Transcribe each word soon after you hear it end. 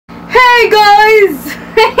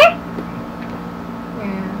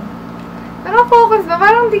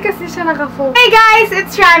Parang di kasi siya naka-focus. Hey guys,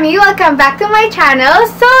 it's Ramye. Welcome back to my channel.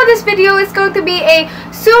 So, this video is going to be a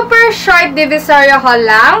super short Divisoria haul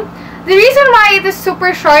lang. The reason why it is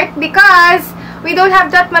super short because we don't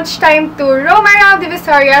have that much time to roam around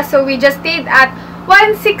Divisoria, so we just stayed at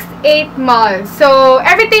 168 Mall. So,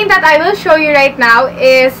 everything that I will show you right now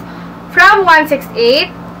is from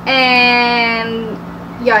 168, and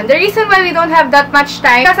yeah, the reason why we don't have that much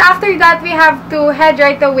time because after that we have to head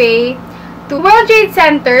right away to World Trade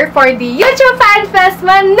Center for the YouTube FANFEST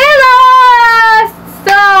Manila!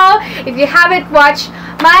 So, if you haven't watched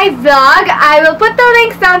my vlog, I will put the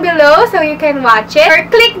links down below so you can watch it. Or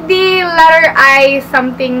click the letter I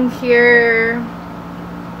something here.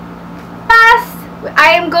 Plus,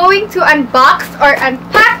 I am going to unbox or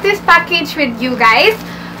unpack this package with you guys.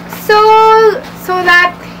 So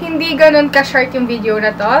that hindi ganun ka-short yung video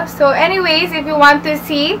na to. So anyways, if you want to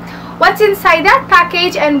see what's inside that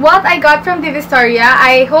package and what I got from Divisoria,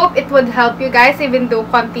 I hope it would help you guys even though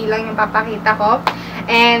konti lang yung papakita ko.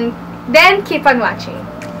 And then keep on watching.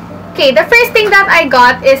 Okay, the first thing that I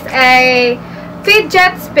got is a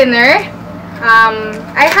fidget spinner.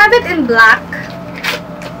 I have it in black.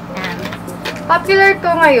 And popular to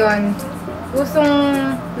ngayon. Usong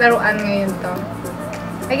laruan ngayon to.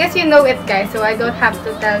 I guess you know it guys, so I don't have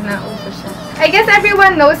to tell na uso siya. I guess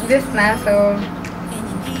everyone knows this na, so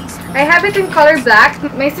I have it in color black.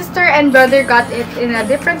 My sister and brother got it in a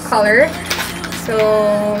different color.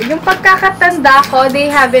 So, yung pagkakatanda ko, they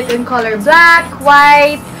have it in color black,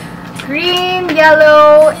 white, green,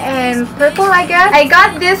 yellow, and purple, I guess. I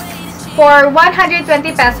got this for 120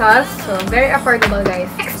 pesos, so very affordable guys.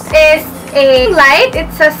 Next is a light.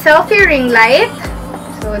 It's a selfie ring light.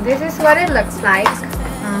 So, this is what it looks like.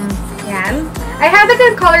 Yan. I have it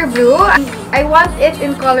in color blue. I want it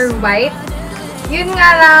in color white. Yun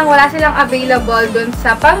nga lang, wala silang available dun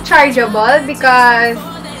sa pang-chargeable because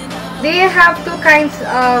they have two kinds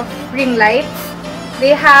of ring lights.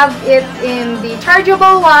 They have it in the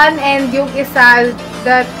chargeable one and yung isa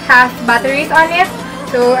that has batteries on it.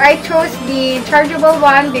 So, I chose the chargeable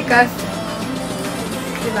one because,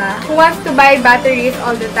 diba, who wants to buy batteries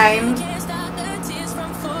all the time?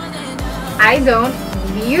 I don't.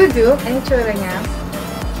 Maybe you do. Ang itsura niya.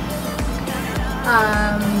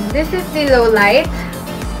 This is the low light,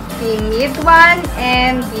 the mid one,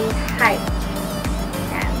 and the high.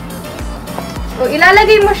 Yan. So,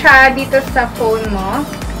 ilalagay mo siya dito sa phone mo,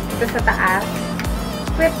 dito sa taas.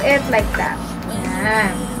 Flip it like that.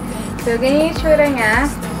 Yan. So, ganyan yung itsura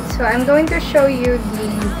niya. So, I'm going to show you the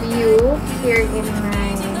view here in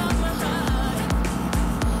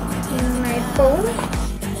my phone.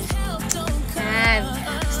 Yan.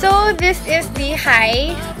 So, this is the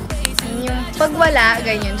high. Yung pag wala,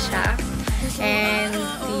 ganyan siya. And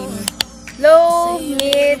the low,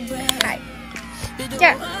 mid, high.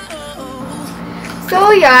 Yeah.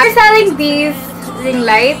 So, yeah. We're selling these ring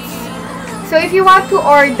lights. So, if you want to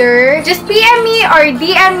order, just PM me or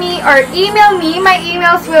DM me or email me. My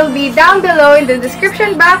emails will be down below in the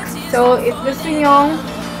description box. So, if gusto nyong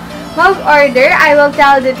mag-order, I will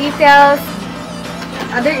tell the details,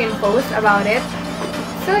 other infos about it.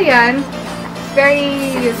 So, yan. It's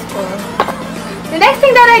very useful. The next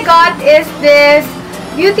thing that I got is this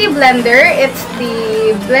beauty blender. It's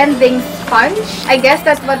the blending sponge. I guess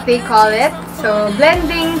that's what they call it. So,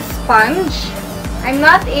 blending sponge. I'm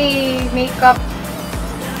not a makeup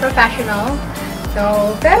professional.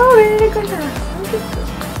 So, pero really ko siya.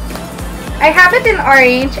 I have it in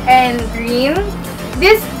orange and green.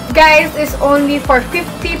 This, guys, is only for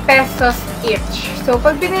 50 pesos each. So,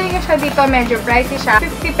 pag binili nyo siya dito, medyo pricey siya.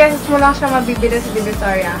 50 pesos mo lang siya mabibili sa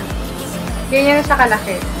Divisoria. Ganyan na siya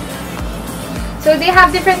kalaki. So, they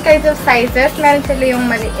have different kinds of sizes. Meron sila yung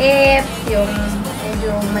maliit, yung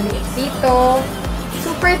medyo maliit dito,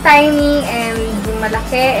 super tiny, and yung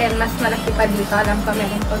malaki, and mas malaki pa dito. Alam ko,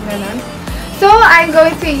 meron pag ganun. So, I'm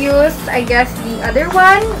going to use, I guess, the other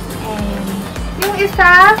one. And yung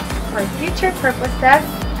isa, for future purposes,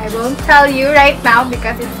 I won't tell you right now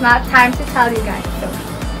because it's not time to tell you guys. So,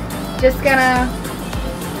 just gonna...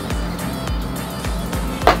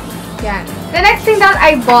 Yan. The next thing that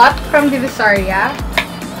I bought from Divisoria,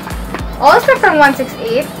 also from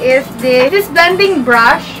 168, is this blending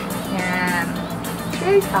brush. Yan. It's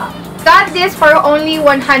really soft. Got this for only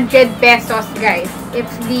 100 pesos, guys.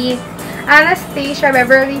 It's the Anastasia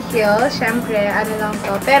Beverly Hills. Syempre, ano lang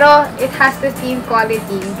to. Pero, it has the same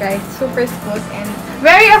quality, guys. Super smooth and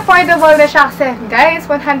very affordable na siya kasi, guys,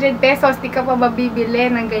 100 pesos, di ka pa mabibili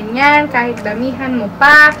ng ganyan, kahit damihan mo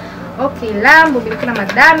pa, okay lang, bubili ka na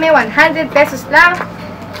madami, 100 pesos lang.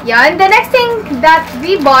 Yan. The next thing that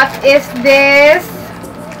we bought is this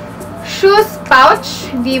shoes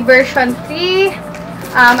pouch, the version 3.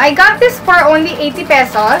 I got this for only 80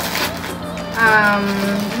 pesos.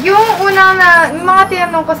 Yung unang yung mga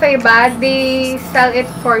tinanong ko sa iba, they sell it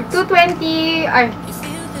for 220,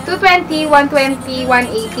 120,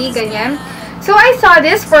 180, ganyan. So, I saw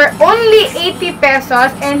this for only 80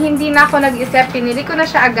 pesos and hindi na ako nag-isip. Pinili ko na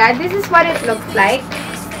siya agad. This is what it looks like.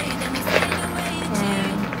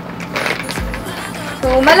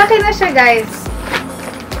 So, malaki na siya, guys.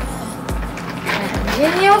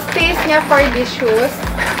 Yun yung space niya for these shoes.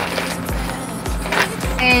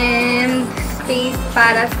 And space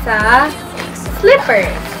para sa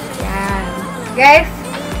slippers. Yan. Guys,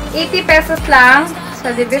 80 pesos lang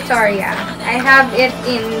sa Divisoria. I have it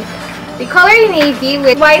in the color navy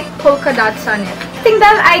with white polka dots on it. The thing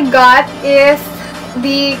that I got is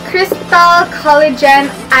the Crystal Collagen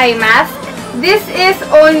Eye Mask. This is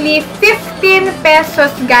only 15 pesos,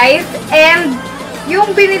 guys. And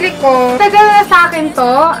yung binili ko, tagal na sa akin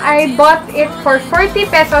to. I bought it for 40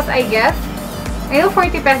 pesos, I guess. I know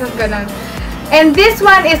 40 pesos ganun. And this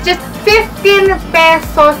one is just 15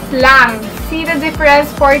 pesos lang. See the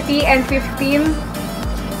difference? 40 and 15.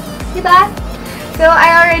 Diba? So,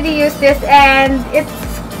 I already used this and it's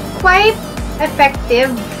quite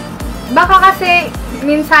effective. Baka kasi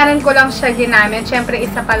minsanan ko lang siya ginamit. Siyempre,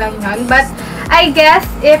 isa pa lang yun. But, I guess,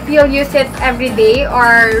 if you'll use it every day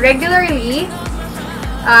or regularly,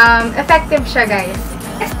 effective siya, guys.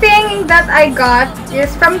 Next thing that I got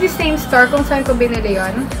is from the same store kung saan ko binili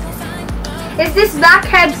yun. Is this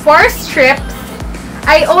blackhead 4 strips.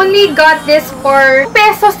 I only got this for 2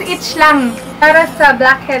 pesos each lang. Para sa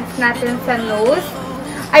blackheads natin sa nose.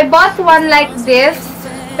 I bought one like this.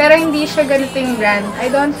 Pero hindi siya ganito yung brand.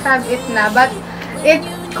 I don't have it na. But it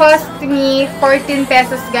cost me 14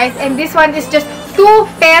 pesos, guys. And this one is just 2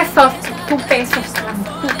 pesos. 2 pesos lang.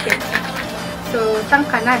 2 pesos. So, saan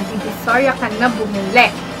ka na? Divisoria ka na bumili.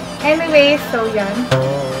 Anyway, so yan.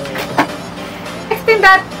 Next thing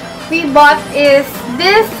that we bought is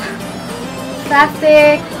this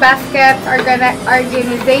plastic baskets,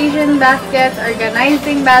 organization baskets,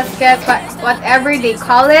 organizing baskets, whatever they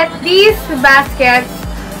call it. These baskets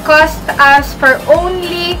cost us for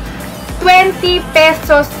only 20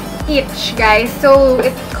 pesos each, guys. So,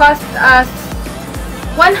 it cost us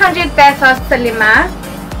 100 pesos sa 5.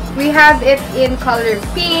 We have it in color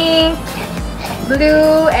pink,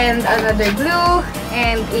 blue, and another blue,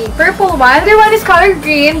 and a purple one. The other one is color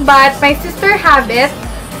green, but my sister have it.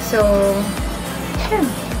 So,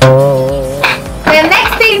 the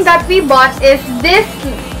next thing that we bought is this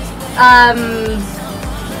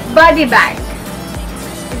body bag.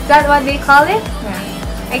 Is that what they call it? Yeah.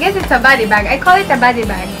 I guess it's a body bag. I call it a body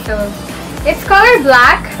bag. So, it's color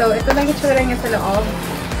black. So, ito lang itsura niya sa loob.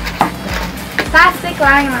 Plastic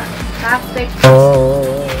lang. Plastic.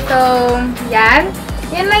 So, yan.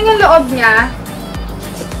 Yan lang yung loob niya.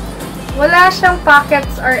 Wala siyang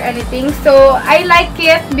pockets or anything. So, I like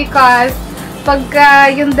it because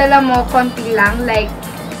pagka yung dala mo, konti lang. Like,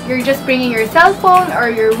 you're just bringing your cell phone or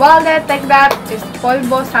your wallet like that. Just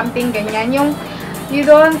polvo, something ganyan. Yung, you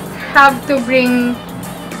don't have to bring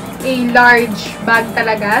a large bag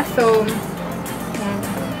talaga. So,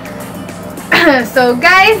 so,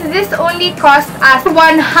 guys, this only cost us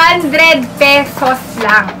 100 pesos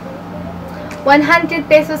lang. 100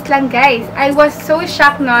 pesos lang, guys. I was so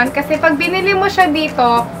shocked nun. Kasi pag binili mo siya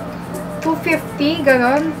dito, 250,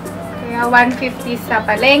 ganon. Kaya 150 sa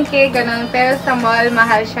palengke, ganon. Pero sa mall,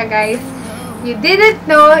 mahal siya, guys. You didn't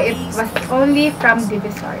know it was only from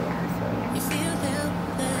Divisoria. So,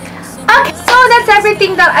 yeah. Okay, so that's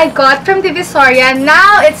everything that I got from Divisoria.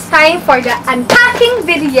 Now, it's time for the unpacking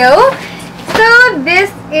video. So,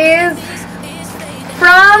 this is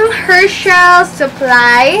from Herschel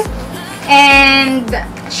Supply and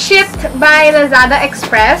shipped by Lazada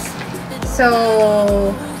Express.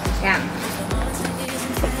 So, yan.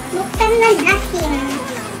 Buksan lang natin.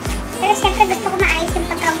 Pero syempre gusto ko maayos yung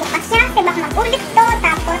pagkabukas niya kasi baka magulit to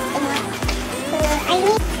tapos so, I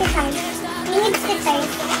need scissors. We need scissors.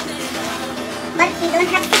 But we don't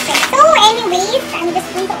have scissors. So, anyways, I'm just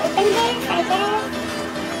going to open this, I guess.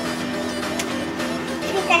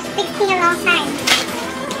 Because it takes me a long time.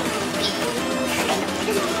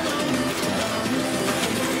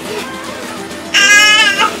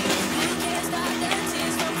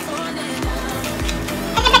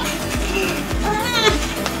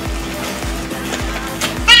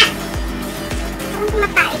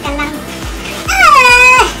 Matay ka lang.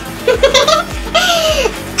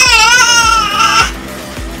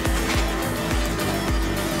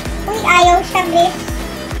 Uy, ayaw siya, bliss.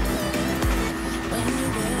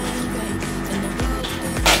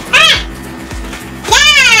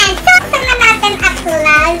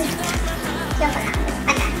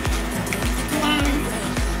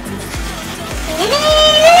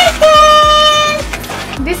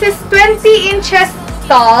 This is 20 inches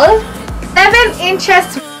tall, 7 inches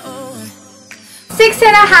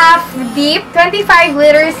 6.5 deep, 25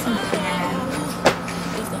 liters.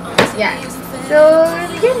 Yan. So,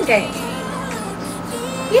 yun guys.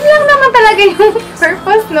 Yun lang naman talaga yung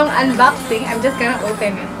purpose ng unboxing. I'm just gonna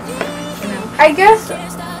open it. You know? I guess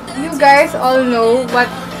you guys all know what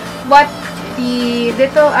the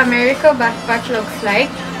Little America backpack looks like.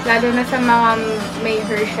 Lalo na sa mga may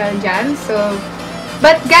Herschel dyan. So,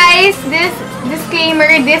 but guys, this disclaimer,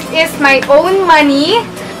 this is my own money.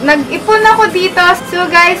 Nag-ipon ako dito. So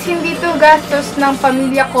guys, hindi to gastos ng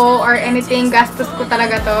pamilya ko or anything. Gastos ko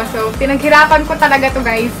talaga to. So, pinaghirapan ko talaga to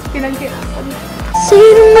guys. Pinaghirapan.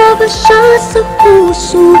 Sino na ba siya sa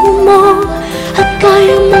puso mo? At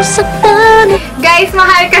kaya mo saktan? Guys,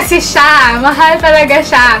 mahal kasi siya. Mahal talaga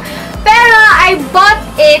siya. Pero, I bought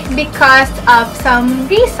it because of some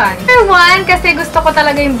reason. Number 1, kasi gusto ko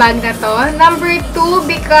talaga yung bag na to. Number 2,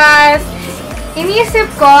 because iniisip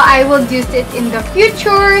ko, I will use it in the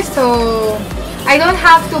future. So, I don't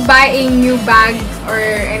have to buy a new bag or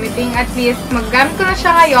anything. At least, maggamit ko na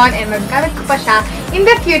siya ngayon and maggamit ko pa siya in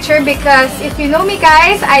the future. Because, if you know me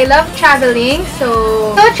guys, I love traveling.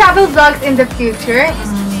 So travel vlogs in the future.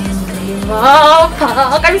 Wow!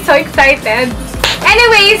 I'm so excited.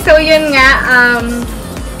 Anyway, so yun nga,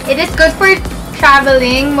 it is good for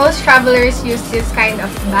traveling. Most travelers use this kind of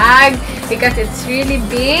bag because it's really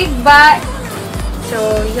big, but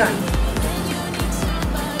so yun.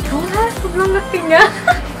 Wala, sobrang laki niya.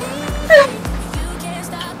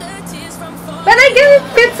 But I guess it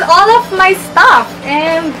fits all of my stuff,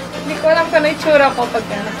 and hindi ko alam kung ano yung tsura ko pag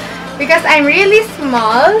ano. Because I'm really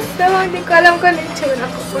small, so hindi ko alam kung ano yung tsura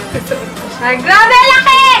ko pag susuot ko siya. Grabe,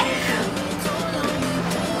 laki!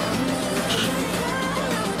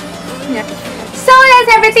 Yeah. So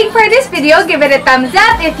that's everything for this video. Give it a thumbs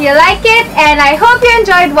up if you like it, and I hope you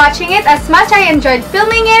enjoyed watching it as much as I enjoyed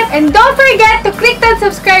filming it. And don't forget to click that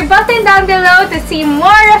subscribe button down below to see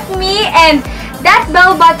more of me, and that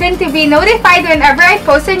bell button to be notified whenever I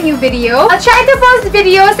post a new video. I'll try to post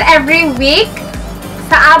videos every week.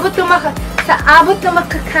 Sa abot na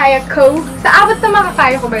makakaya ko. Sa abot na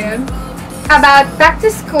makakaya ko ba yun? About back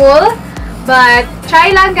to school. But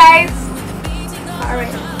try lang guys.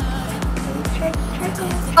 Alright.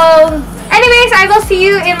 Anyways, I will see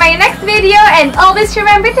you in my next video, and always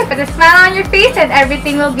remember to put a smile on your face and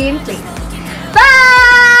everything will be in place.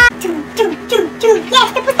 Bye! Yes,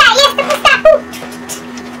 tapos na! Yes, tapos na!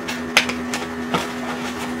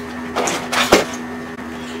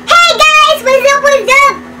 Hey guys! What's up? What's up?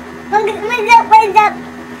 What's up? What's up?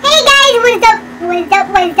 Hey guys! What's up? What's up?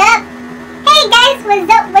 What's up? Hey guys! What's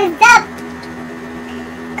up? What's up?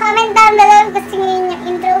 Comment down below kung gusto niyo yung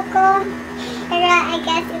intro ko. Pero I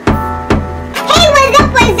guess it's... Hey! What's up?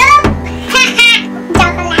 What's up?